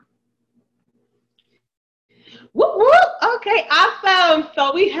Whoop, whoop. Okay, awesome.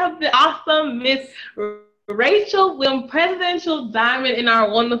 So we have the awesome Miss Rachel Williams, Presidential Diamond in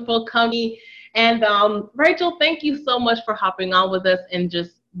our wonderful company. And Rachel, thank you so much for hopping on with us and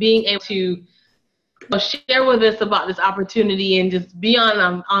just being able to share with us about this opportunity and just be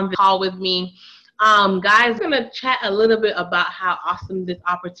on the call with me. Guys, we're going to chat a little bit about how awesome this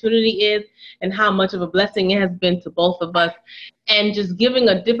opportunity is and how much of a blessing it has been to both of us, and just giving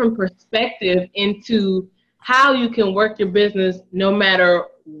a different perspective into how you can work your business no matter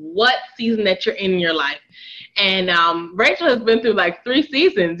what season that you're in your life. And Rachel has been through like 3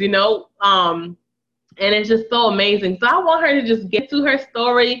 seasons, and it's just so amazing. So I want her to just get to her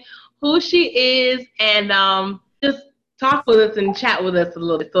story, who she is, and just talk with us and chat with us a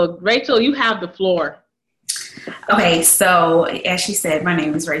little bit. So, Rachel, you have the floor. Okay, so as she said, my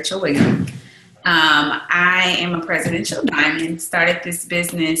name is Rachel Williams. I am a presidential diamond. Started this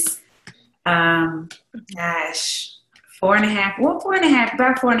business, about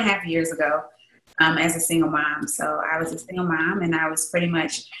 4.5 years ago, as a single mom. So I was a single mom, and I was pretty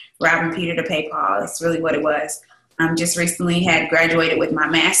much robbing Peter to pay Paul. That's really what it was. Just recently had graduated with my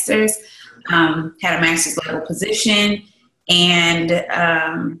master's, had a master's level position, and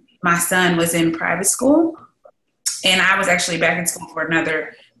my son was in private school, and I was actually back in school for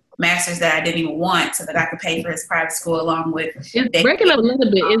another master's that I didn't even want, so that I could pay for his private school along with. It's breaking up a little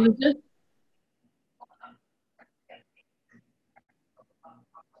bit. Is it just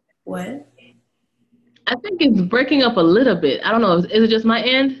what? I think it's breaking up a little bit. I don't know. Is it just my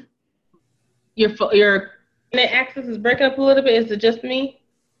end? Your internet access is breaking up a little bit. Is it just me?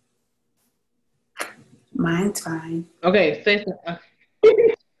 Mine's fine. Okay, say so.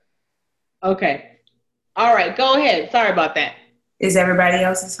 Okay. All right, go ahead. Sorry about that. Is everybody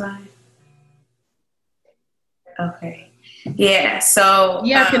else's fine? Okay. Yeah, so...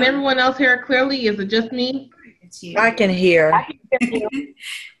 Yeah, can everyone else hear it clearly? Is it just me? It's you. I can hear.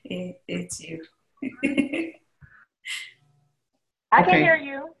 It's you. I can hear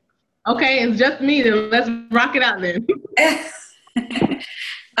you. Okay, it's just me. Then let's rock it out then.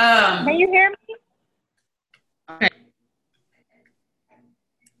 Can you hear me? Okay.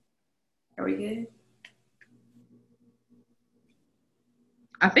 Are we good?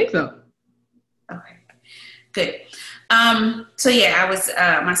 I think so. Okay, good. So yeah, I was,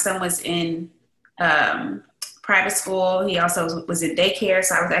 my son was in private school. He also was in daycare.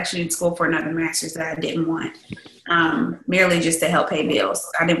 So I was actually in school for another master's that I didn't want, merely just to help pay bills.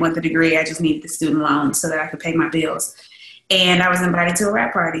 I didn't want the degree. I just needed the student loan so that I could pay my bills. And I was invited to a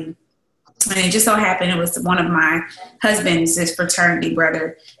rap party. And it just so happened it was one of my husband's, his fraternity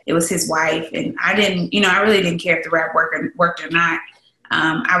brother. It was his wife. And I really didn't care if the rap worked or not.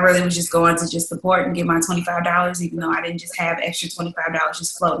 I really was just going to just support and give my $25, even though I didn't just have extra $25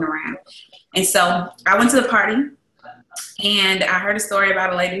 just floating around. And so I went to the party, and I heard a story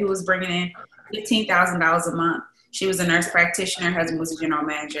about a lady who was bringing in $15,000 a month. She was a nurse practitioner. Her husband was a general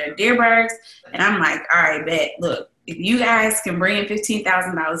manager at Dearborg's. And I'm like, all right, bet. Look, if you guys can bring in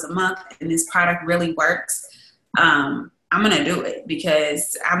 $15,000 a month and this product really works, I'm going to do it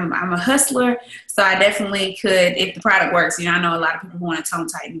because I'm a hustler. So I definitely could, if the product works, I know a lot of people who want to tone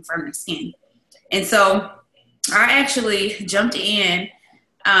tighten and firm their skin. And so I actually jumped in.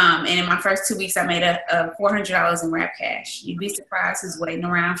 And in my first 2 weeks, I made a $400 in rap cash. You'd be surprised who's waiting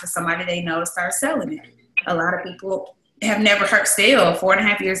around for somebody they know to start selling it. A lot of people have never heard, still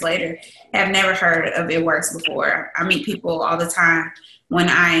 4.5 years later, have never heard of It Works before. I meet people all the time when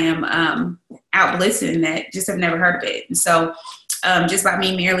I am out blitzing that just have never heard of it. And so just by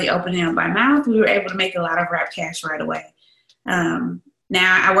me merely opening up my mouth, we were able to make a lot of rap cash right away. Now,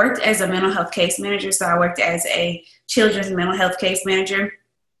 I worked as a mental health case manager, so I worked as a children's mental health case manager.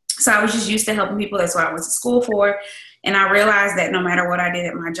 So I was just used to helping people. That's what I went to school for. And I realized that no matter what I did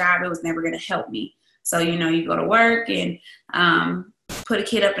at my job, it was never going to help me. So, you go to work and put a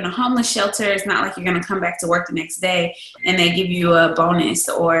kid up in a homeless shelter. It's not like you're going to come back to work the next day and they give you a bonus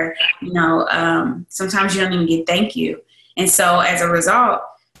or, sometimes you don't even get thank you. And so as a result,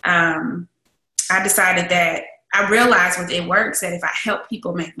 I decided that I realized with It Works that if I help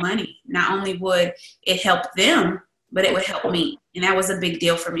people make money, not only would it help them, but it would help me. And that was a big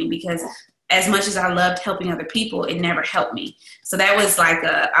deal for me because as much as I loved helping other people, it never helped me. So that was like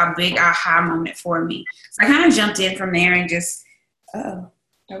a big aha moment for me. So I kind of jumped in from there and just, are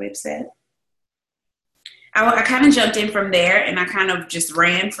we upset? I kind of jumped in from there and I kind of just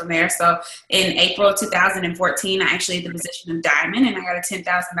ran from there. So in April of 2014, I actually had the position of diamond and I got a $10,000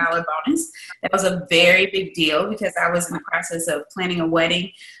 bonus. That was a very big deal because I was in the process of planning a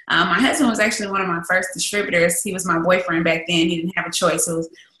wedding. My husband was actually one of my first distributors. He was my boyfriend back then. He didn't have a choice. It was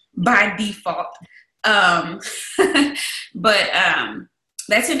by default. Um, but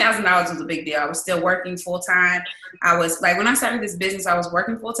that $10,000 was a big deal. I was still working full time. I was like, when I started this business, I was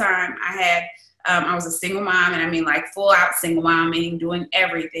working full time. I was a single mom, and I mean like full out single mom, meaning doing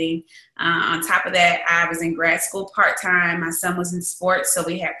everything. On top of that, I was in grad school part-time. My son was in sports, so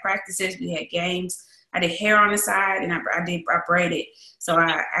we had practices, we had games. I did hair on the side, and I braided. So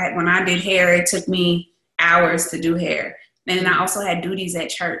when I did hair, it took me hours to do hair. And then I also had duties at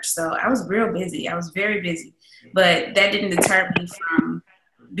church. So I was real busy. I was very busy, but that didn't deter me from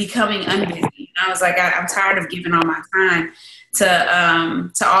becoming unbusy. I was like, I'm tired of giving all my time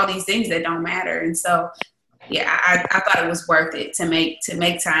to all these things that don't matter. And so, yeah, I thought it was worth it to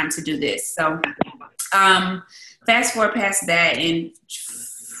make time to do this. So, fast forward past that, in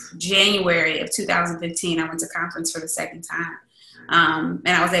January of 2015, I went to conference for the second time. And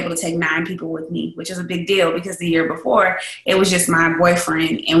I was able to take 9 people with me, which is a big deal because the year before it was just my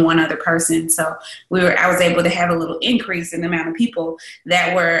boyfriend and one other person. So I was able to have a little increase in the amount of people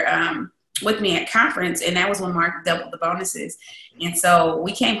that were with me at conference. And that was when Mark doubled the bonuses. And so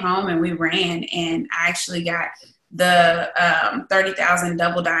we came home and we ran, and I actually got the 30,000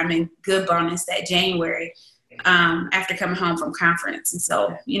 double diamond good bonus that January. After coming home from conference. And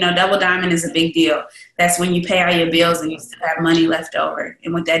so, double diamond is a big deal. That's when you pay all your bills and you still have money left over.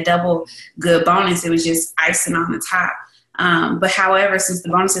 And with that double good bonus, it was just icing on the top. But however, since the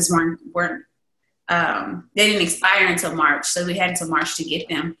bonuses weren't they didn't expire until March, so we had until March to get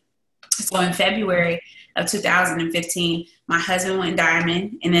them. So in February of 2015, my husband went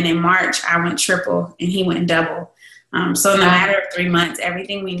diamond, and then in March I went triple and he went double. So in a matter of 3 months,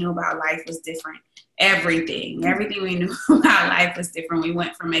 everything we knew about life was different. Everything we knew about life was different. We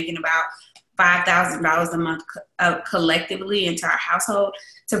went from making about $5,000 a month collectively into our household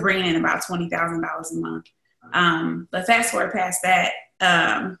to bringing in about $20,000 a month. But fast forward past that,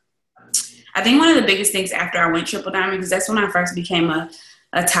 I think one of the biggest things after I went triple diamond, because that's when I first became a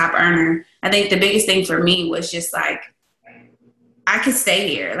top earner, I think the biggest thing for me was just like, I could stay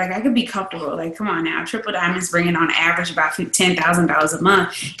here. Like, I could be comfortable. Like, come on now. Triple diamonds bringing on average about $10,000 a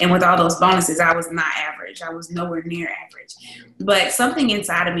month. And with all those bonuses, I was not average. I was nowhere near average. But something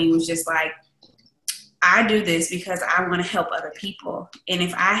inside of me was just like, I do this because I want to help other people. And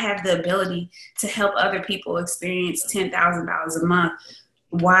if I have the ability to help other people experience $10,000 a month,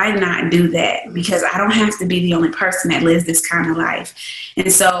 why not do that? Because I don't have to be the only person that lives this kind of life.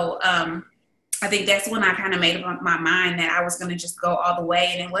 And so, I think that's when I kind of made up my mind that I was going to just go all the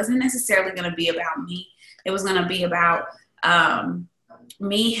way. And it wasn't necessarily going to be about me. It was going to be about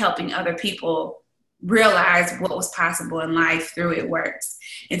me helping other people realize what was possible in life through It Works.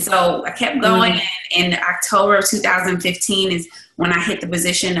 And so I kept going. And in October of 2015 is when I hit the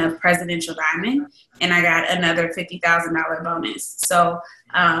position of Presidential Diamond, and I got another $50,000 bonus. So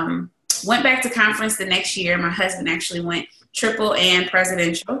went back to conference the next year. My husband actually went triple and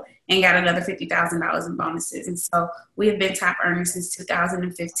presidential and got another $50,000 in bonuses. And so we have been top earners since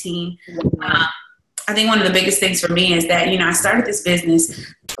 2015. I think one of the biggest things for me is that, I started this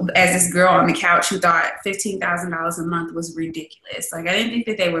business as this girl on the couch who thought $15,000 a month was ridiculous. Like, I didn't think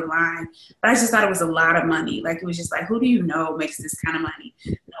that they were lying, but I just thought it was a lot of money. Like, it was just like, who do you know makes this kind of money?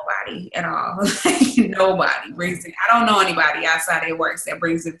 Nobody at all. Like, nobody brings it. I don't know anybody outside of It Works that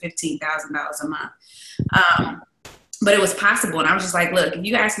brings in $15,000 a month. But it was possible. And I was just like, look, if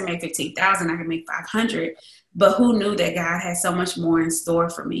you guys can make $15,000, I can make $500. But who knew that God had so much more in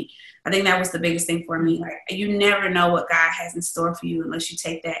store for me? I think that was the biggest thing for me. Like, you never know what God has in store for you unless you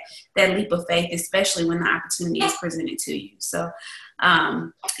take that leap of faith, especially when the opportunity is presented to you. So,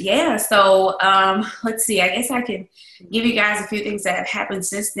 let's see. I guess I can give you guys a few things that have happened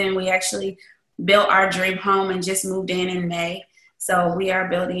since then. We actually built our dream home and just moved in May. So we are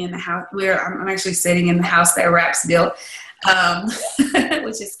building in the house. I'm actually sitting in the house that Raps built,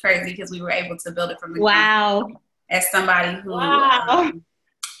 which is crazy because we were able to build it from the ground as somebody who,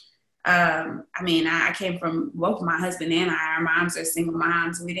 I came from both my husband and our moms are single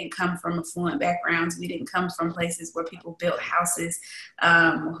moms. We didn't come from affluent backgrounds. We didn't come from places where people built houses.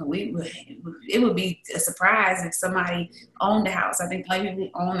 It would be a surprise if somebody owned a house. I think the only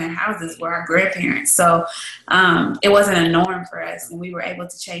people who owned their houses were our grandparents. So it wasn't a norm for us, and we were able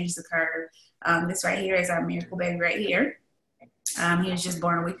to change the curve. This right here is our miracle baby right here. He was just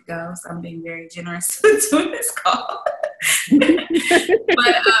born a week ago, so I'm being very generous doing this call. But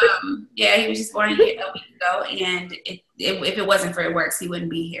he was just born a week ago, and if it wasn't for It Works, he wouldn't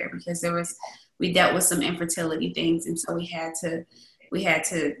be here because we dealt with some infertility things, and so we had to.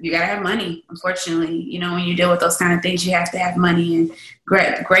 You gotta have money. Unfortunately, when you deal with those kind of things, you have to have money. And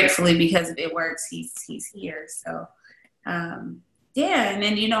gratefully, because of It Works, he's here. So Yeah, and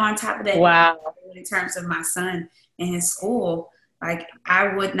then, you know, on top of that, Wow. in terms of my son and his school, like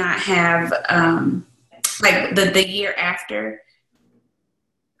I would not have like the year after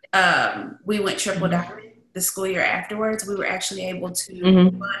we went triple diamond, the school year afterwards, we were actually able to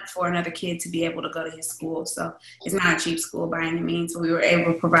fund for another kid to be able to go to his school. So it's not a cheap school by any means. So we were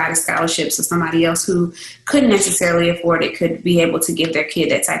able to provide a scholarship so somebody else who couldn't necessarily afford it could be able to give their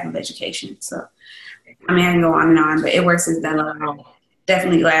kid that type of education. So I mean, I can go on and on, but It Works is done. Wow.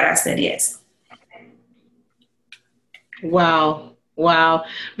 Definitely glad I said yes. Wow. Wow.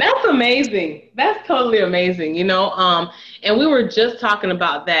 That's amazing. That's totally amazing, you know. And we were just talking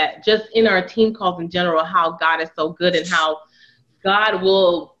about that just in our team calls in general, how God is so good and how God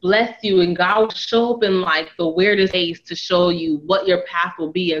will bless you and God will show up in like the weirdest ways to show you what your path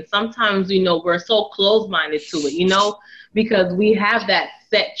will be. And sometimes, you know, we're so close-minded to it, you know, because we have that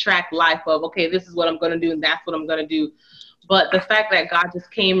set track life of, okay, this is what I'm going to do and that's what I'm going to do. But the fact that God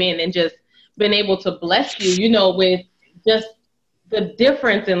just came in and just been able to bless you, you know, with just the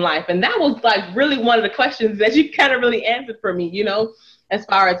difference in life. And that was like really one of the questions that you kind of really answered for me, you know, as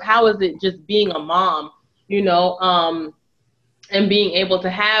far as how is it just being a mom, you know, and being able to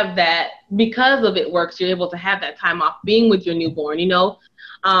have that because of It Works, you're able to have that time off being with your newborn, you know,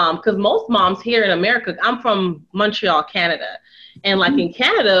 because most moms here in America, I'm from Montreal, Canada. And like in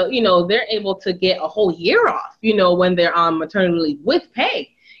Canada, you know, they're able to get a whole year off, you know, when they're on maternity leave with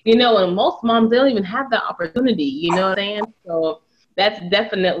pay, you know, and most moms, they don't even have that opportunity, you know what I'm saying? So that's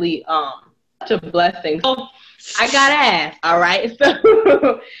definitely such a blessing. So I gotta ask, all right.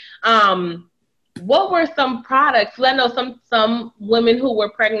 So what were some products? I know some women who were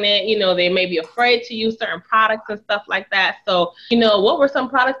pregnant, you know, they may be afraid to use certain products and stuff like that. So, you know, what were some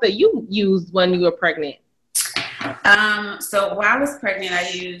products that you used when you were pregnant? So while I was pregnant, I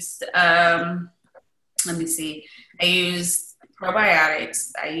used let me see. I used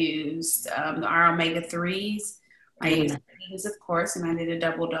probiotics. I used our omega-3s. I used things, of course, and I did a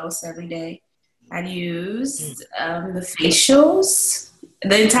double dose every day. I used the facials,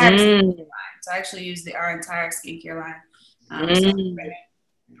 the entire skincare line. So I actually used our entire skincare line. So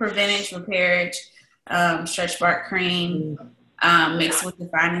Preventage, Repairage, Stretch Mark Cream, mixed with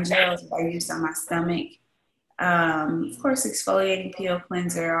defining gels that I used on my stomach. Of course, exfoliating peel,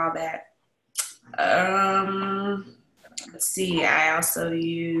 cleanser, all that. Let's see. I also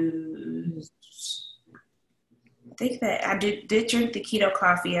used. I think that I did drink the keto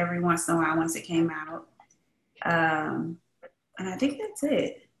coffee every once in a while once it came out. And I think that's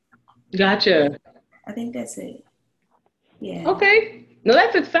it. Gotcha. I think that's it. Yeah. Okay. No,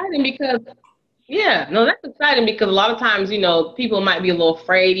 that's exciting because that's exciting because a lot of times, you know, people might be a little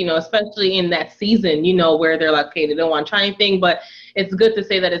afraid, you know, especially in that season, you know, where they're like, okay, they don't want to try anything, but it's good to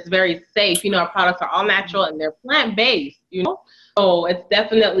say that it's very safe. You know, our products are all natural and they're plant-based, you know, so it's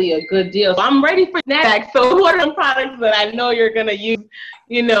definitely a good deal. So I'm ready for that. So what are the products that I know you're going to use,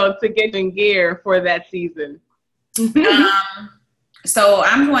 you know, to get in gear for that season? So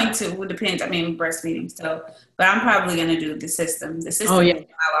I'm going to, it depends, I mean, breastfeeding still, but I'm probably going to do the system. The system, I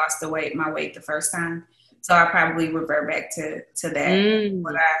lost my weight the first time. So I probably revert back to that.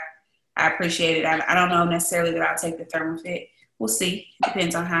 But I appreciate it. I don't know necessarily that I'll take the ThermoFit. We'll see. It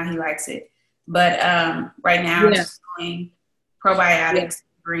depends on how he likes it. But right now I'm just doing probiotics,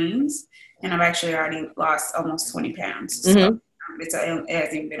 greens, and I've actually already lost almost 20 pounds. So it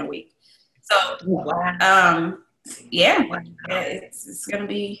hasn't even been a week. So, it's going to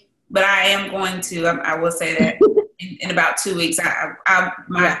be, but I am going to, I will say that in about 2 weeks,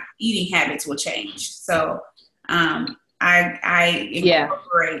 my eating habits will change. So I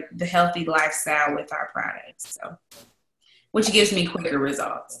incorporate the healthy lifestyle with our products, so which gives me quicker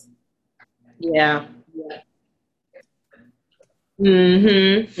results. Yeah.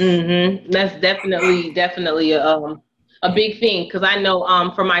 That's definitely a big thing because I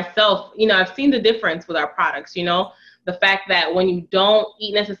know for myself, you know, I've seen the difference with our products, you know, the fact that when you don't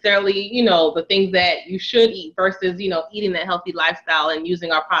eat necessarily, you know, the things that you should eat versus, you know, eating that healthy lifestyle and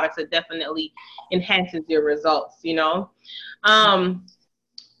using our products, it definitely enhances your results, you know.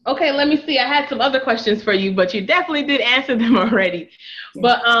 Okay, let me see. I had some other questions for you, but you definitely did answer them already.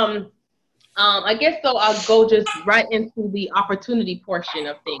 But I guess so I'll go just right into the opportunity portion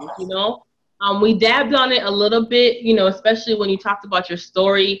of things, you know. We dabbed on it a little bit, you know, especially when you talked about your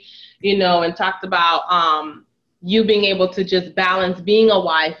story, you know, and talked about you being able to just balance being a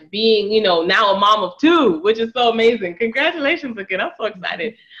wife, being, you know, now a mom of 2, which is so amazing. Congratulations again. I'm so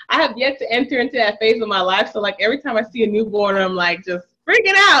excited. I have yet to enter into that phase of my life. So like every time I see a newborn, I'm like just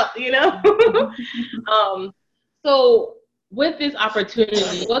freaking out, you know. So with this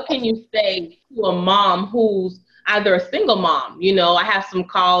opportunity, what can you say to a mom who's either a single mom. I have some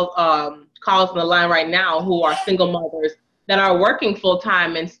calls on the line right now who are single mothers that are working full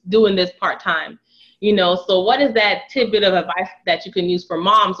time and doing this part time. So what is that tidbit of advice that you can use for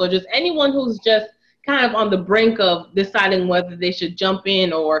moms or just anyone who's just kind of on the brink of deciding whether they should jump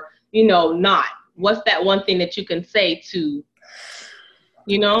in or, not? What's that one thing that you can say to,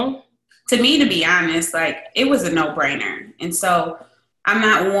 To me, to be honest, like, it was a no-brainer. And so I'm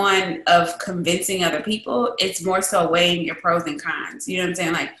not one of convincing other people. It's more so weighing your pros and cons. You know what I'm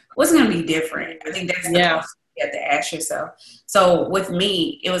saying? Like, what's going to be different? I think that's the question you have to ask yourself. So with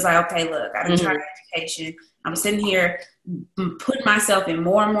me, it was like, okay, look, I done tried education. I'm sitting here putting myself in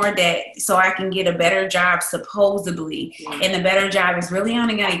more and more debt so I can get a better job, supposedly. And the better job is really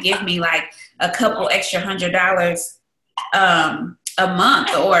only going to give me like a couple extra $100 a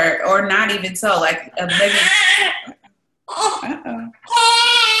month, or not even so, like a maybe.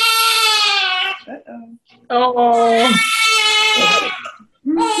 Oh.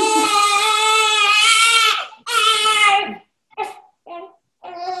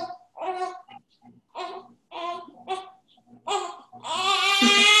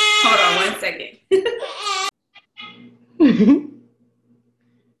 Hold on 1 second.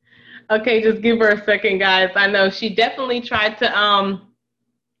 Okay, just give her a second, guys. I know she definitely tried to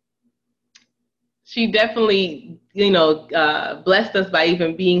blessed us by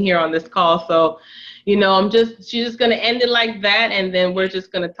even being here on this call. So, she's just gonna end it like that, and then we're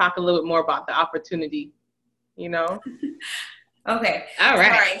just gonna talk a little bit more about the opportunity. Okay. All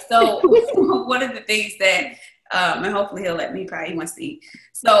right. So one of the things that, and hopefully he'll let me, probably he wants to eat.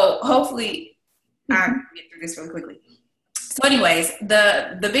 So hopefully I can get through this really quickly. So anyways,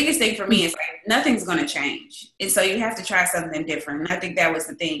 the biggest thing for me is like nothing's going to change. And so you have to try something different. And I think that was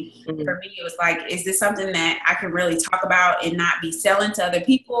the thing. For me, it was like, is this something that I can really talk about and not be selling to other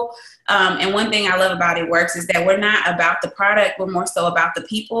people? And one thing I love about It Works is that we're not about the product. We're more so about the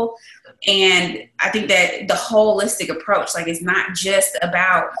people. And I think that the holistic approach, like, it's not just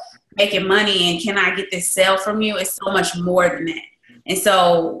about making money and can I get this sale from you? It's so much more than that. And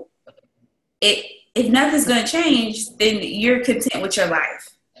so if nothing's going to change, then you're content with your life.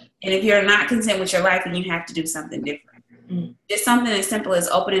 And if you're not content with your life, then you have to do something different. Just something as simple as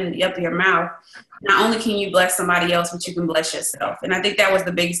opening up your mouth. Not only can you bless somebody else, but you can bless yourself. And I think that was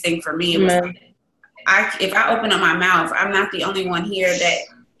the biggest thing for me. It was like, if I open up my mouth, I'm not the only one here that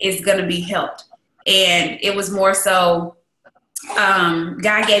is going to be helped. And it was more so,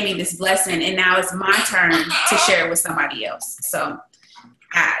 God gave me this blessing, and now it's my turn to share it with somebody else. So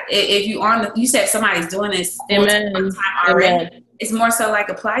if you said somebody's doing this full time already, it's more so like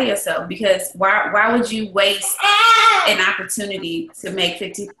apply yourself, because why would you waste an opportunity to make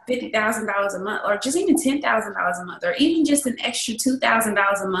 $50,000 a month, or just even $10,000 a month, or even just an extra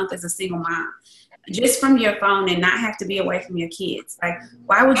 $2,000 a month as a single mom, just from your phone and not have to be away from your kids? Like,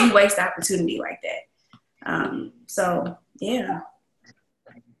 why would you waste opportunity like that? So yeah.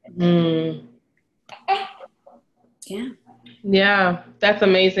 Yeah, that's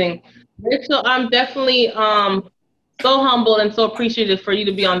amazing. Rachel, I'm definitely so humbled and so appreciative for you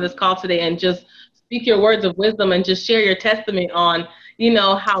to be on this call today and just speak your words of wisdom and just share your testament on,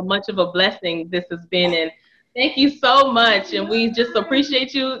 how much of a blessing this has been. And thank you so much. And we just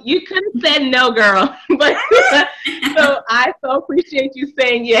appreciate you. You could have said no, girl, but so I so appreciate you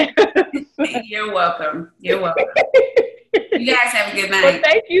saying yes. You're welcome. You're welcome. You guys have a good night. Well,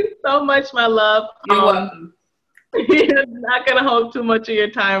 thank you so much, my love. You're welcome. Not going to hold too much of your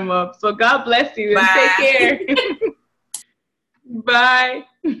time up. So God bless you. And take care. Bye.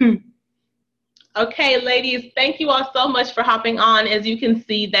 Okay, ladies, thank you all so much for hopping on. As you can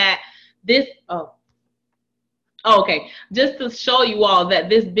see that this, okay, just to show you all that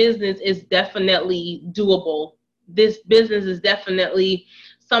this business is definitely doable. This business is definitely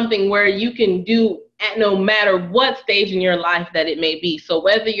something where you can do at no matter what stage in your life that it may be. So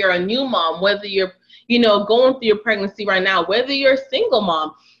whether you're a new mom, whether you're going through your pregnancy right now, whether you're a single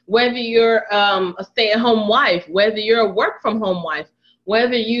mom, whether you're a stay-at-home wife, whether you're a work-from-home wife,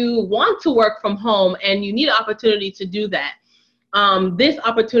 whether you want to work from home and you need an opportunity to do that, this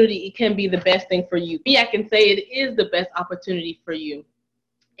opportunity, it can be the best thing for you. I can say it is the best opportunity for you.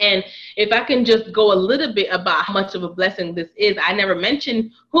 And if I can just go a little bit about how much of a blessing this is, I never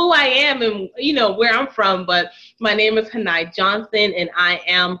mentioned who I am and, where I'm from, but my name is Hanai Johnson, and I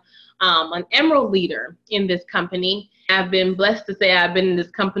am an Emerald leader in this company. I've been blessed to say I've been in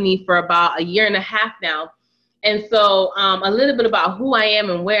this company for about 1.5 years now. And so a little bit about who I am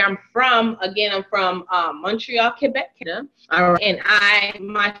and where I'm from. Again, I'm from Montreal, Quebec, Canada. And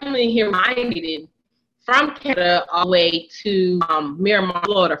my family here migrated from Canada all the way to Miramar,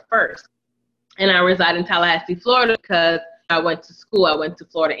 Florida first. and I reside in Tallahassee, Florida, because I went to school. I went to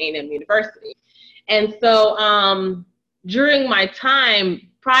Florida A&M University. And so during my time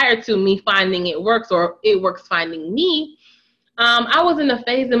prior to me finding It Works, or It Works finding me, I was in a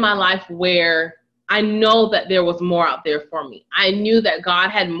phase in my life where I know that there was more out there for me. I knew that God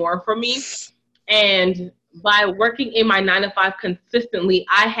had more for me. And by working in my 9-to-5 consistently,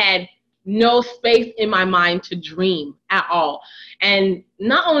 I had no space in my mind to dream at all. And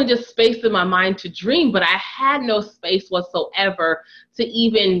not only just space in my mind to dream, but I had no space whatsoever to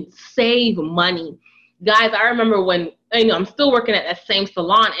even save money. Guys, I remember when, I'm still working at that same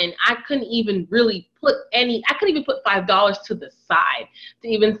salon, and I couldn't even really put $5 to the side to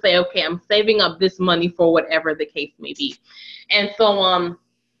even say, okay, I'm saving up this money for whatever the case may be. And so,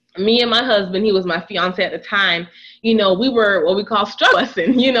 me and my husband, he was my fiance at the time, we were what we call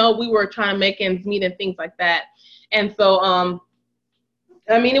struggling. We were trying to make ends meet and things like that. And so,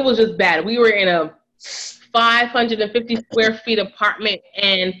 it was just bad. We were in a 550 square feet apartment,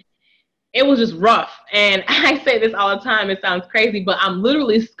 and it was just rough. And I say this all the time. It sounds crazy, but I'm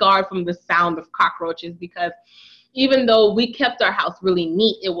literally scarred from the sound of cockroaches, because even though we kept our house really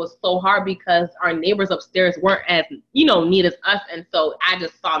neat, it was so hard because our neighbors upstairs weren't as, neat as us. And so I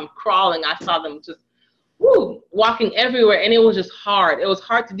just saw them crawling. I saw them just walking everywhere. And it was just hard. It was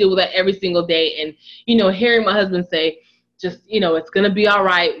hard to deal with that every single day. And, hearing my husband say, just, it's going to be all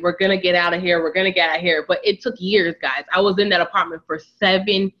right. We're going to get out of here. We're going to get out of here. But it took years, guys. I was in that apartment for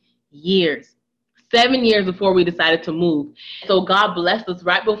 7 years. 7 years before we decided to move. So God blessed us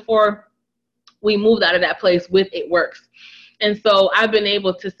right before we moved out of that place with It Works. And so I've been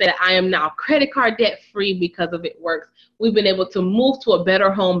able to say that I am now credit card debt free because of It Works. We've been able to move to a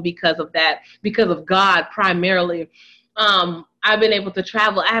better home because of that, because of God primarily. I've been able to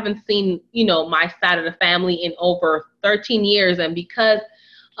travel. I haven't seen, my side of the family in over 13 years. And because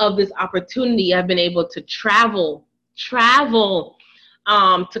of this opportunity, I've been able to travel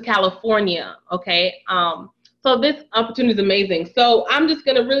to California. Okay. So this opportunity is amazing. So I'm just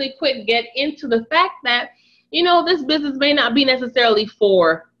going to really quick get into the fact that, this business may not be necessarily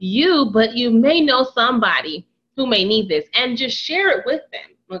for you, but you may know somebody who may need this, and just share it with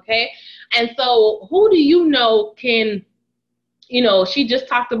them. Okay. And so who do you know can, she just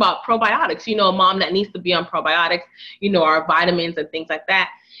talked about probiotics, a mom that needs to be on probiotics, our vitamins and things like that.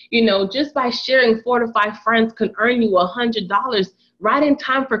 Just by sharing 4 to 5 friends can earn you $100 right in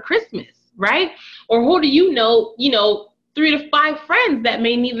time for Christmas, right? Or who do you know, 3 to 5 friends that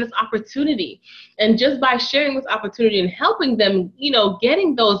may need this opportunity. And just by sharing this opportunity and helping them,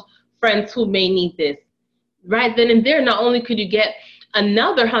 getting those friends who may need this, right then and there, not only could you get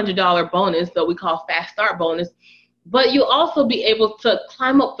another $100 bonus that we call fast start bonus, but you'll also be able to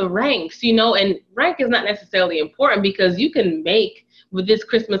climb up the ranks, and rank is not necessarily important, because you can make with this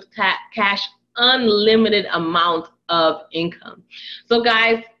Christmas cash unlimited amount of income. So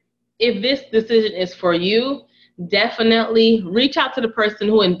guys, if this decision is for you, definitely reach out to the person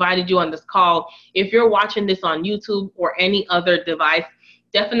who invited you on this call. If you're watching this on YouTube or any other device,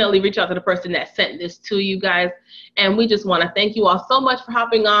 definitely reach out to the person that sent this to you guys. And we just want to thank you all so much for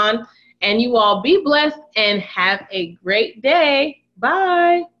hopping on, and you all be blessed and have a great day.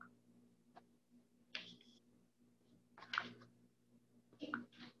 Bye.